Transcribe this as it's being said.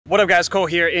What up guys, Cole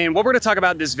here, and what we're going to talk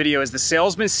about in this video is the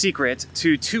salesman's secret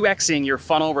to 2xing your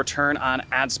funnel return on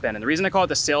ad spend. And the reason I call it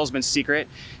the salesman's secret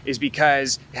is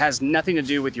because it has nothing to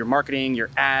do with your marketing, your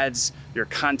ads, your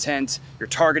content, your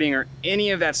targeting, or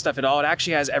any of that stuff at all. It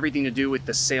actually has everything to do with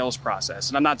the sales process.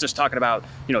 And I'm not just talking about,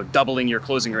 doubling your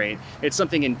closing rate. It's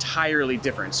something entirely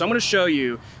different. So I'm going to show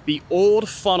you the old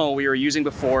funnel we were using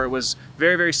before. It was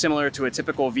very, very similar to a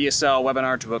typical VSL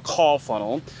webinar to a call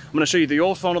funnel. I'm going to show you the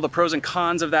old funnel, the pros and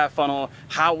cons of that funnel,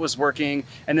 how it was working,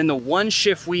 and then the one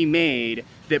shift we made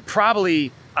that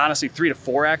probably, honestly, 3 to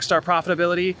 4x our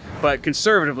profitability, but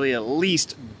conservatively at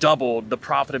least doubled the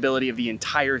profitability of the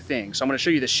entire thing. So I'm going to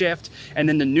show you the shift and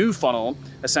then the new funnel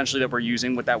essentially that we're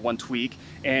using with that one tweak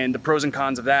and the pros and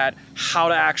cons of that, how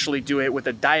to actually do it with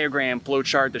a diagram flow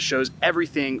chart that shows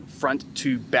everything front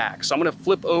to back. So I'm going to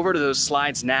flip over to those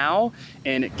slides now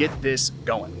and get this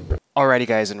going. Alrighty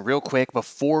guys, and real quick,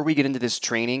 before we get into this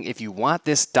training, if you want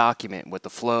this document with the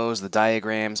flows, the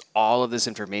diagrams, all of this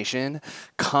information,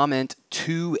 comment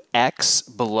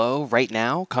 2x below right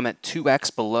now. Comment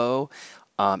 2x below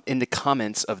in the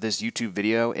comments of this YouTube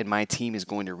video, and my team is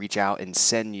going to reach out and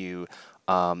send you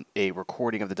a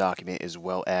recording of the document as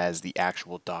well as the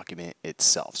actual document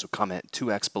itself. So comment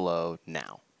 2x below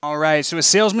now. All right, so a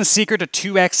salesman's secret to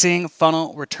 2xing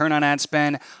funnel return on ad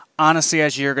spend. Honestly,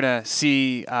 as you're going to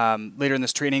see later in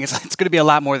this training, it's going to be a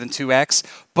lot more than 2x.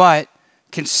 But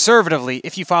conservatively,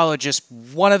 if you follow just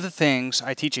one of the things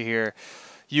I teach you here,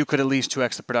 you could at least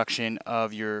 2x the production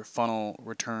of your funnel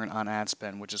return on ad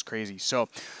spend, which is crazy. So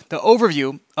the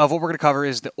overview of what we're going to cover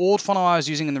is the old funnel I was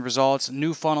using in the results,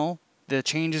 new funnel, the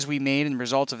changes we made and the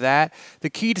results of that, the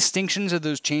key distinctions of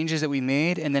those changes that we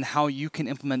made, and then how you can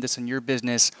implement this in your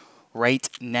business right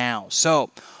now.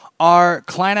 So our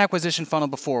client acquisition funnel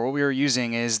before, what we were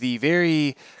using is the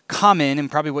very common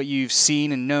and probably what you've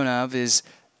seen and known of is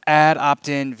ad,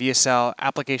 opt-in, VSL,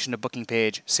 application to booking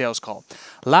page, sales call.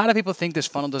 A lot of people think this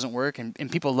funnel doesn't work, and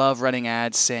people love running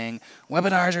ads saying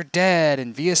webinars are dead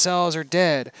and VSLs are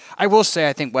dead. I will say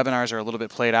I think webinars are a little bit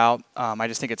played out. I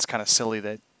just think it's kind of silly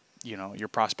that your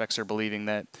prospects are believing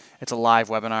that it's a live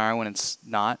webinar when it's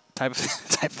not type of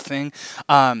thing.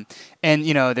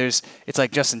 It's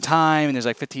like just in time and there's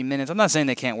like 15 minutes. I'm not saying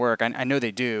they can't work. I know they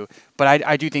do, but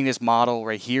I do think this model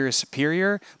right here is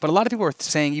superior. But a lot of people are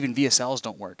saying even VSLs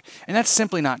don't work, and that's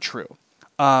simply not true.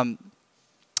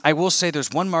 I will say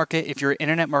there's one market, if you're an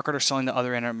internet marketer selling to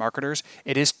other internet marketers,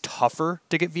 it is tougher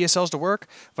to get VSLs to work.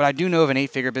 But I do know of an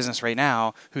 8-figure business right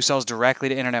now who sells directly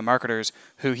to internet marketers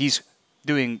who he's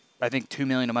doing, I think, $2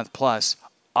 million a month plus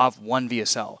off one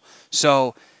VSL.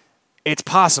 So it's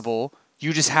possible.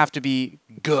 You just have to be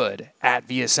good at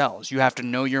VSLs. You have to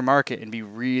know your market and be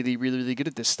really, really, really good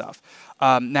at this stuff.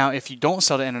 Now, if you don't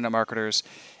sell to internet marketers,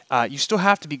 you still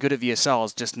have to be good at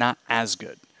VSLs, just not as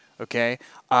good. Okay.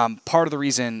 Part of the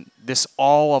reason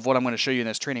all of what I'm going to show you in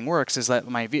this training works is that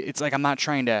it's like I'm not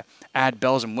trying to add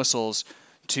bells and whistles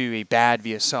to a bad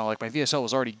VSL. Like my VSL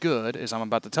was already good, as I'm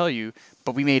about to tell you,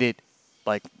 but we made it,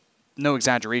 like, no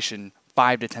exaggeration,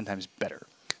 5 to 10 times better.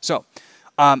 So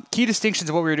key distinctions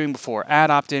of what we were doing before: ad,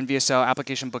 opt-in, VSL,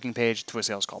 application, booking page to a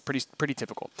sales call. Pretty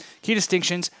typical. Key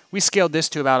distinctions: we scaled this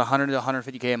to about 100 to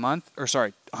 150K a month,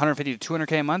 150 to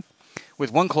 200K a month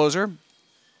with one closer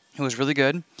who was really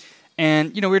good.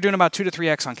 And, we were doing about 2 to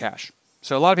 3x on cash.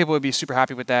 So a lot of people would be super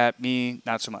happy with that. Me,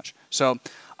 not so much. So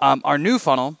our new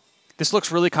funnel, this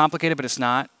looks really complicated, but it's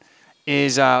not,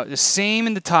 is the same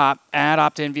in the top: ad,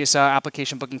 opt-in, VSL,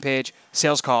 application, booking page,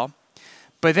 sales call.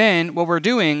 But then what we're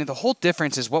doing, the whole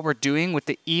difference is what we're doing with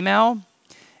the email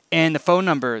and the phone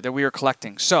number that we are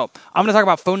collecting. So I'm going to talk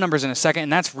about phone numbers in a second,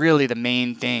 and that's really the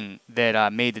main thing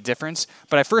that made the difference.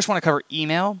 But I first want to cover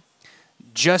email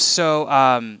just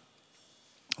so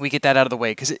we get that out of the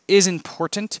way, because it is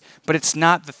important, but it's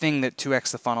not the thing that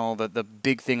 2x the funnel, the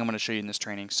big thing I'm going to show you in this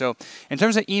training. So in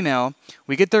terms of email,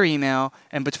 we get their email,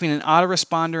 and between an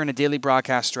autoresponder and a daily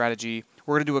broadcast strategy,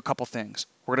 we're going to do a couple things.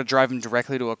 We're going to drive them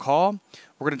directly to a call.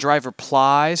 We're going to drive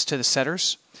replies to the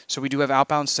setters. So we do have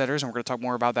outbound setters, and we're going to talk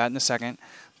more about that in a second.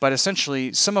 But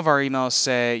essentially, some of our emails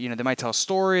say, they might tell a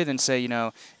story, then say,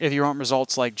 if you want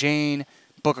results like Jane,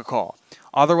 book a call.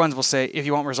 Other ones will say, if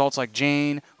you want results like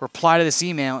Jane, reply to this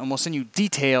email, and we'll send you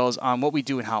details on what we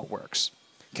do and how it works.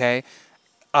 Okay?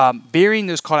 Varying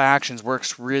those call to actions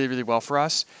works really, really well for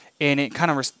us, and it kind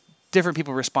of different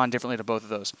people respond differently to both of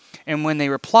those. And when they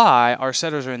reply, our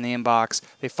setters are in the inbox.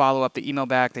 They follow up, they email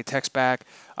back, they text back,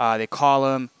 they call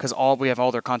them, because we have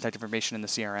all their contact information in the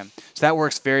CRM. So that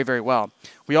works very, very well.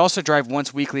 We also drive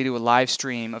once weekly to a live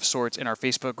stream of sorts in our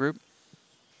Facebook group.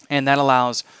 And that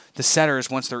allows the setters,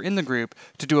 once they're in the group,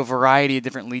 to do a variety of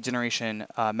different lead generation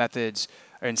methods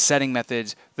and setting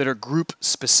methods that are group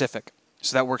specific.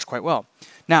 So that works quite well.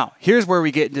 Now, here's where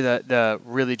we get into the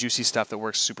really juicy stuff that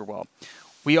works super well.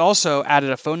 We also added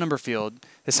a phone number field.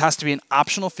 This has to be an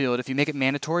optional field. If you make it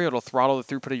mandatory, it'll throttle the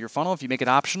throughput of your funnel. If you make it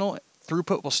optional,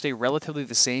 throughput will stay relatively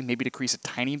the same, maybe decrease a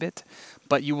tiny bit,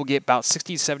 but you will get about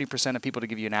 60 to 70% of people to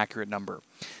give you an accurate number.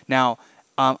 Now,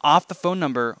 off the phone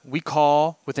number, we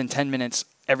call within 10 minutes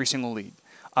every single lead.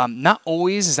 Not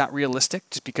always is that realistic,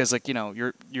 just because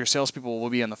your salespeople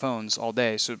will be on the phones all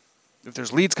day. So if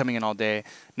there's leads coming in all day,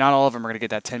 not all of them are going to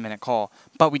get that 10-minute call.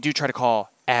 But we do try to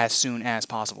call as soon as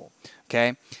possible.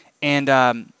 Okay,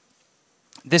 and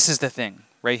this is the thing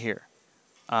right here.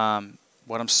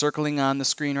 What I'm circling on the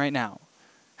screen right now,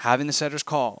 having the setters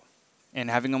call and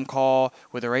having them call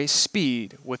with the right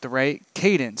speed, with the right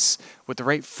cadence, with the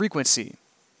right frequency.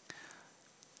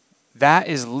 That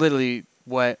is literally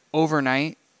what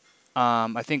overnight,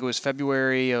 I think it was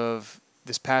February of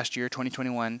this past year,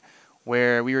 2021,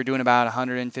 where we were doing about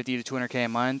 150 to 200K a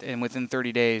month, and within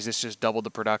 30 days, this just doubled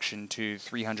the production to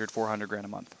 300, 400 grand a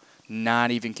month.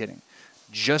 Not even kidding.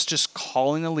 Just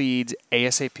calling the leads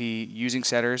ASAP, using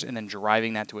setters, and then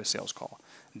driving that to a sales call.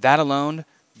 That alone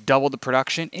doubled the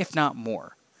production, if not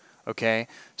more. Okay?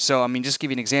 So, I mean, just to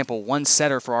give you an example, one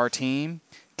setter for our team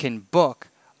can book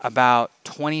about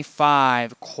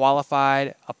 25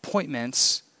 qualified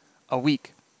appointments a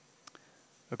week.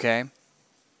 Okay?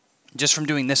 Just from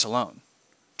doing this alone.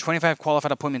 25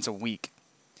 qualified appointments a week.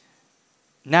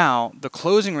 Now, the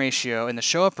closing ratio and the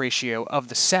show-up ratio of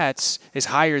the sets is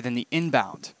higher than the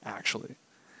inbound, actually.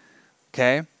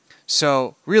 Okay?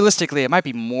 So, realistically, it might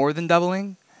be more than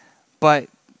doubling, but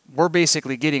we're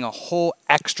basically getting a whole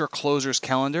extra closer's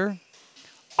calendar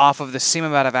off of the same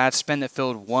amount of ad spend that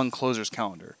filled one closer's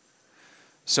calendar.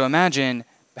 So imagine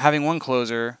having one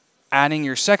closer, adding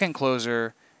your second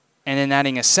closer, and then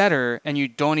adding a setter, and you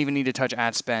don't even need to touch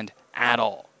ad spend at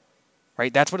all.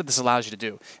 Right? That's what this allows you to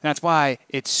do. And that's why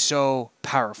it's so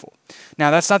powerful. Now,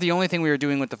 that's not the only thing we were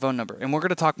doing with the phone number. And we're going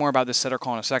to talk more about this setter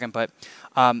call in a second. But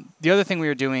the other thing we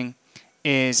were doing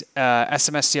is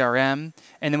SMS CRM.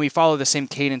 And then we follow the same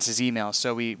cadence as email.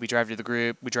 So we drive to the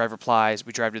group, we drive replies,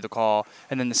 we drive to the call,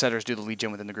 and then the setters do the lead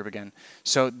gen within the group again.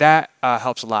 So that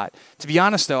helps a lot. To be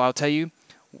honest, though, I'll tell you,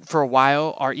 for a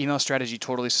while, our email strategy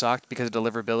totally sucked because of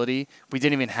deliverability. We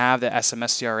didn't even have the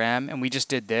SMS CRM, and we just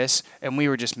did this, and we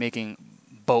were just making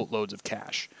boatloads of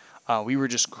cash. We were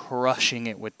just crushing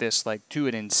it with this, like, to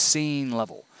an insane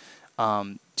level,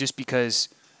 just because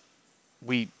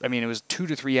it was 2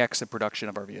 to 3x the production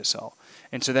of our VSL,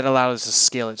 and so that allowed us to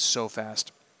scale it so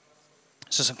fast.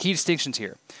 So some key distinctions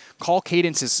here. Call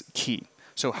cadence is key.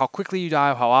 So how quickly you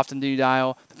dial, how often do you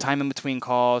dial, the time in between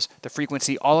calls, the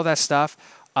frequency, all of that stuff.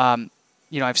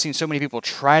 I've seen so many people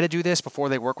try to do this before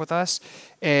they work with us,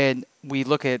 and we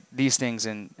look at these things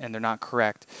and they're not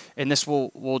correct. And this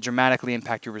will dramatically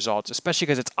impact your results, especially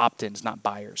because it's opt-ins, not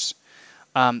buyers.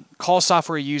 Call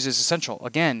software you use is essential.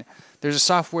 Again, there's a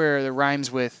software that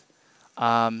rhymes with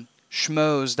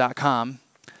schmoes.com,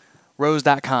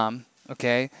 rose.com,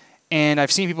 okay? And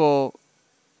I've seen people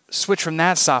switch from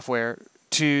that software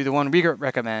to the one we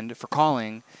recommend for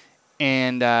calling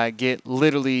and get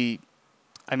literally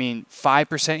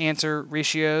 5% answer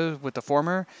ratio with the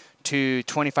former to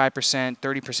 25%,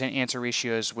 30% answer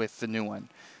ratios with the new one.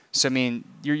 So,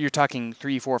 you're talking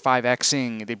 3, 4,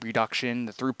 5xing the reduction,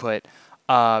 the throughput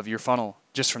of your funnel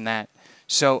just from that.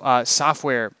 So,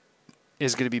 software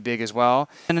is going to be big as well.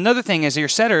 And another thing is your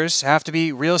setters have to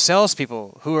be real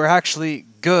salespeople who are actually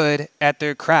good at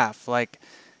their craft, like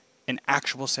an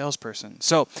actual salesperson.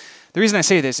 So the reason I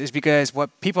say this is because what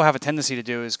people have a tendency to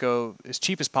do is go as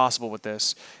cheap as possible with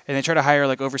this, and they try to hire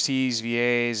like overseas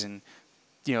VAs and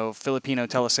Filipino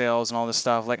telesales and all this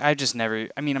stuff. Like I just never.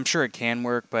 I'm sure it can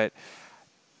work, but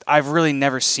I've really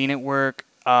never seen it work.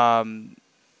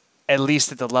 At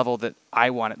least at the level that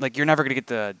I want it. Like you're never going to get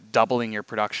the doubling your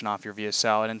production off your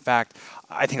VSL, and in fact,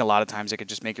 I think a lot of times it could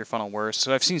just make your funnel worse.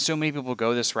 So I've seen so many people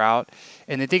go this route,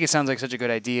 and they think it sounds like such a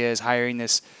good idea, is hiring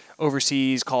this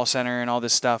overseas call center and all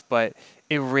this stuff, but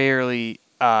it rarely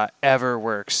ever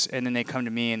works. And then they come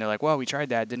to me and they're like, "Well, we tried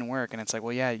that, it didn't work." And it's like,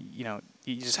 "Well, yeah, you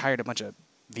just hired a bunch of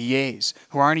VAs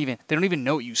who they don't even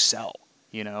know what you sell,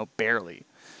 barely."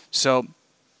 So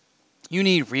you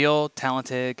need real,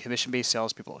 talented, commission-based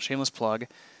salespeople. Shameless plug.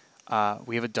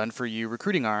 We have a done-for-you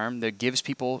recruiting arm that gives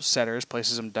people setters,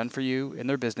 places them done for you in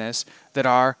their business that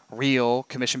are real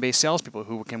commission-based salespeople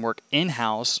who can work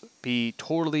in-house, be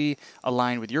totally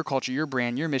aligned with your culture, your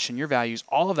brand, your mission, your values,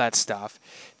 all of that stuff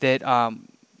that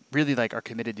really are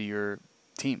committed to your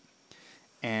team.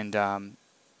 And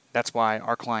that's why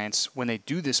our clients, when they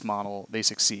do this model, they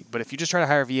succeed. But if you just try to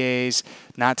hire VAs,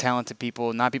 not talented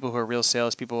people, not people who are real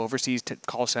salespeople, overseas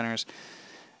call centers,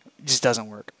 it just doesn't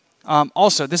work.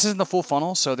 Also, this isn't the full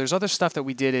funnel, so there's other stuff that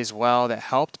we did as well that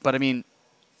helped. But I mean,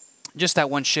 just that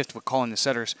one shift with calling the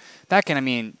setters, that can,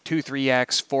 2,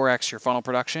 3x, 4x your funnel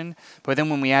production. But then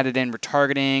when we added in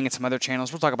retargeting and some other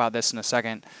channels, we'll talk about this in a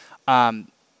second,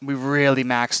 we really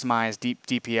maximized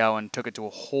DPL and took it to a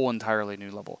whole entirely new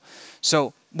level.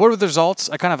 So what were the results?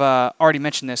 I kind of already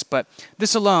mentioned this, but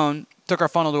this alone took our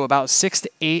funnel to about 6 to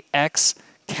 8x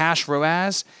cash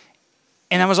ROAS,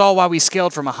 and that was all while we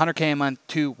scaled from 100K a month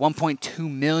to 1.2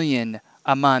 million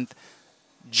a month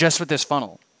just with this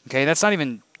funnel. Okay, that's not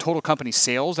even total company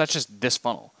sales. That's just this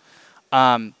funnel.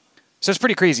 So it's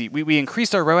pretty crazy. We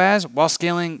increased our ROAS while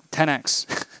scaling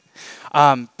 10x.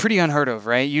 Pretty unheard of,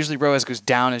 right? Usually ROAS goes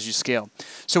down as you scale.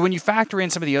 So when you factor in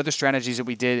some of the other strategies that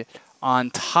we did on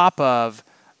top of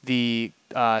the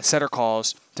setter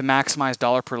calls to maximize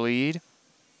dollar per lead,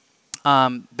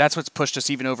 that's what's pushed us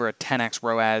even over a 10x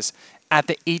ROAS at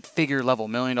the 8-figure level,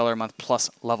 $1 million a month plus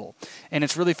level. And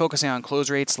it's really focusing on close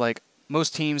rates. Like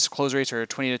most teams, close rates are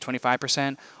 20 to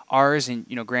 25%. Ours, and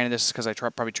granted this is because I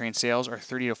probably train sales, are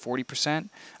 30 to 40%.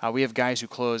 We have guys who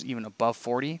close even above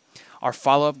 40. Our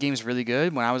follow-up game is really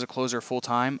good. When I was a closer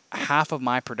full-time, half of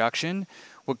my production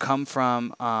would come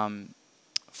from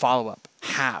follow-up,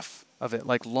 half of it,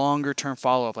 like longer-term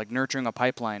follow-up, like nurturing a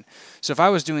pipeline. So if I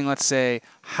was doing, let's say,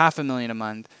 $500,000 a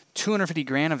month, 250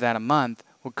 grand of that a month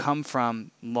would come from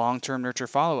long-term nurture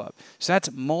follow-up. So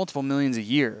that's multiple millions a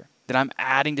year that I'm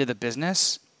adding to the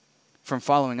business from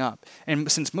following up.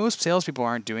 And since most salespeople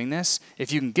aren't doing this,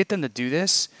 if you can get them to do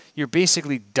this, you're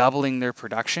basically doubling their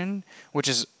production, which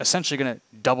is essentially going to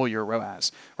double your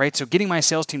ROAS, right? So getting my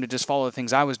sales team to just follow the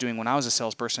things I was doing when I was a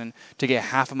salesperson to get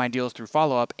half of my deals through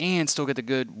follow-up and still get the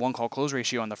good one-call close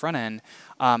ratio on the front end,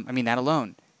 that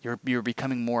alone, you're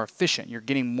becoming more efficient. You're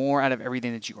getting more out of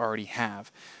everything that you already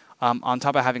have. On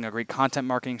top of having a great content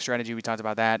marketing strategy, we talked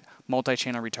about that,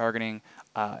 multi-channel retargeting,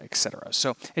 etc.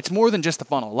 So it's more than just the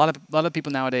funnel. A lot of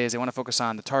people nowadays, they want to focus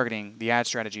on the targeting, the ad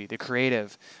strategy, the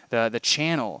creative, the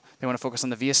channel. They want to focus on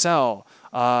the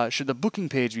VSL. Should the booking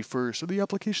page be first or the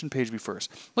application page be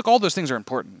first? Look, all those things are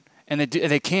important, and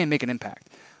they can make an impact.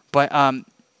 But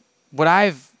what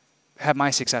I've had my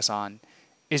success on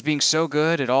is being so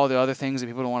good at all the other things that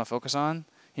people don't want to focus on.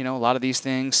 A lot of these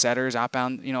things, setters,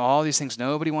 outbound, all these things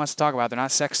nobody wants to talk about. They're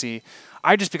not sexy.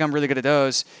 I just become really good at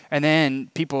those, and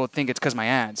then people think it's because my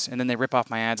ads, and then they rip off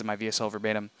my ads and my VSL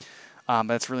verbatim.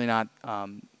 But it's really not,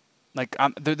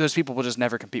 those people will just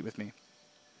never compete with me.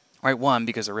 Right, one,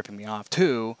 because they're ripping me off.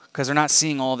 Two, because they're not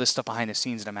seeing all this stuff behind the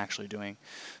scenes that I'm actually doing.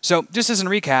 So just as a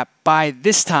recap, by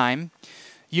this time,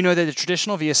 you know that the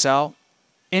traditional VSL,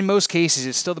 in most cases,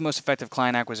 is still the most effective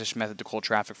client acquisition method to cold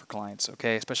traffic for clients,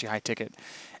 okay, especially high ticket.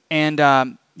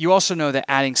 And you also know that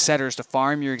adding setters to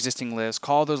farm your existing list,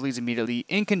 call those leads immediately,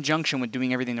 in conjunction with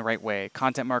doing everything the right way,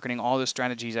 content marketing, all those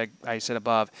strategies I said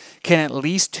above, can at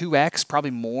least 2x,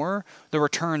 probably more, the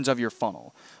returns of your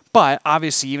funnel. But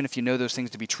obviously, even if you know those things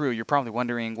to be true, you're probably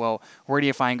wondering, well, where do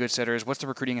you find good setters? What's the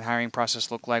recruiting and hiring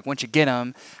process look like? Once you get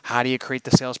them, how do you create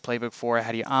the sales playbook for it?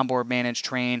 How do you onboard, manage,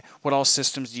 train? What all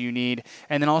systems do you need?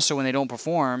 And then also when they don't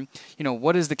perform,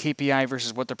 what is the KPI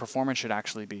versus what the performance should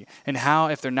actually be? And how,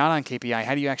 if they're not on KPI,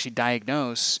 how do you actually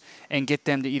diagnose and get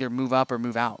them to either move up or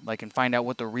move out, and find out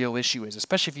what the real issue is,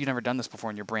 especially if you've never done this before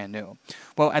and you're brand new.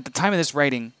 Well, at the time of this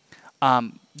writing,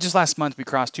 just last month we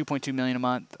crossed 2.2 million a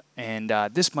month, and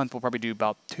this month we'll probably do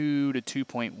about 2 to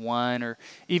 2.1, or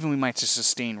even we might just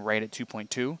sustain right at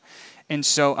 2.2. And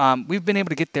so we've been able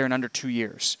to get there in under 2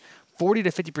 years. 40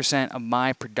 to 50% of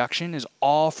my production is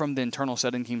all from the internal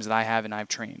setting teams that I have and I've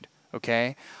trained.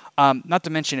 Okay, not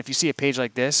to mention if you see a page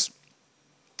like this,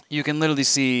 you can literally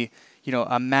see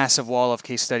a massive wall of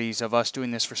case studies of us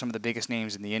doing this for some of the biggest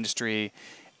names in the industry,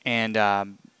 and a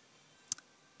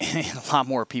lot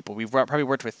more people. We've probably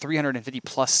worked with 350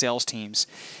 plus sales teams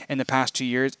in the past 2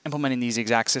 years, implementing these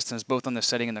exact systems both on the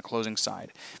setting and the closing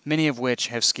side, many of which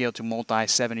have scaled to multi,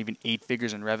 7, even 8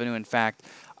 figures in revenue. In fact,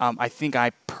 I think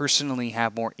I personally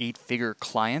have more 8-figure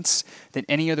clients than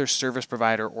any other service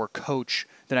provider or coach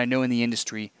that I know in the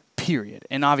industry, period.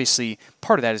 And obviously,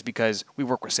 part of that is because we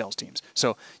work with sales teams.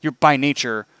 So you're by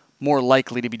nature more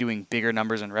likely to be doing bigger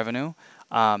numbers in revenue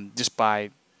just by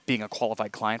being a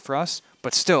qualified client for us.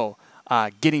 But still,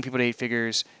 getting people to 8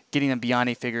 figures, getting them beyond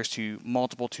 8 figures to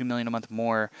multiple 2 million a month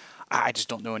more, I just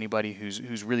don't know anybody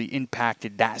who's really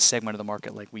impacted that segment of the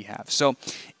market like we have. So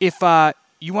if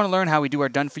you want to learn how we do our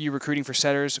done-for-you recruiting for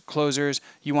setters, closers,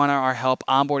 you want our help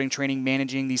onboarding, training,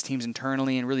 managing these teams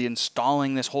internally, and really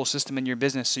installing this whole system in your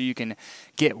business so you can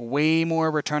get way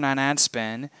more return on ad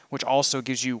spend, which also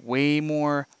gives you way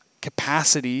more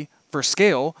capacity for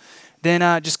scale, then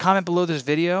just comment below this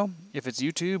video if it's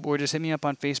YouTube, or just hit me up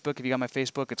on Facebook. If you got my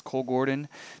Facebook, it's Cole Gordon.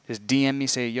 Just DM me,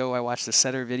 say, yo, I watched the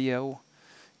setter video.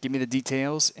 Give me the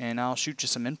details, and I'll shoot you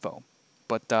some info.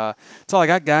 But that's all I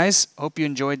got, guys. Hope you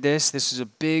enjoyed this. This is a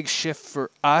big shift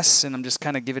for us, and I'm just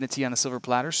kind of giving it to you on a silver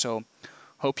platter. So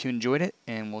hope you enjoyed it,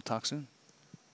 and we'll talk soon.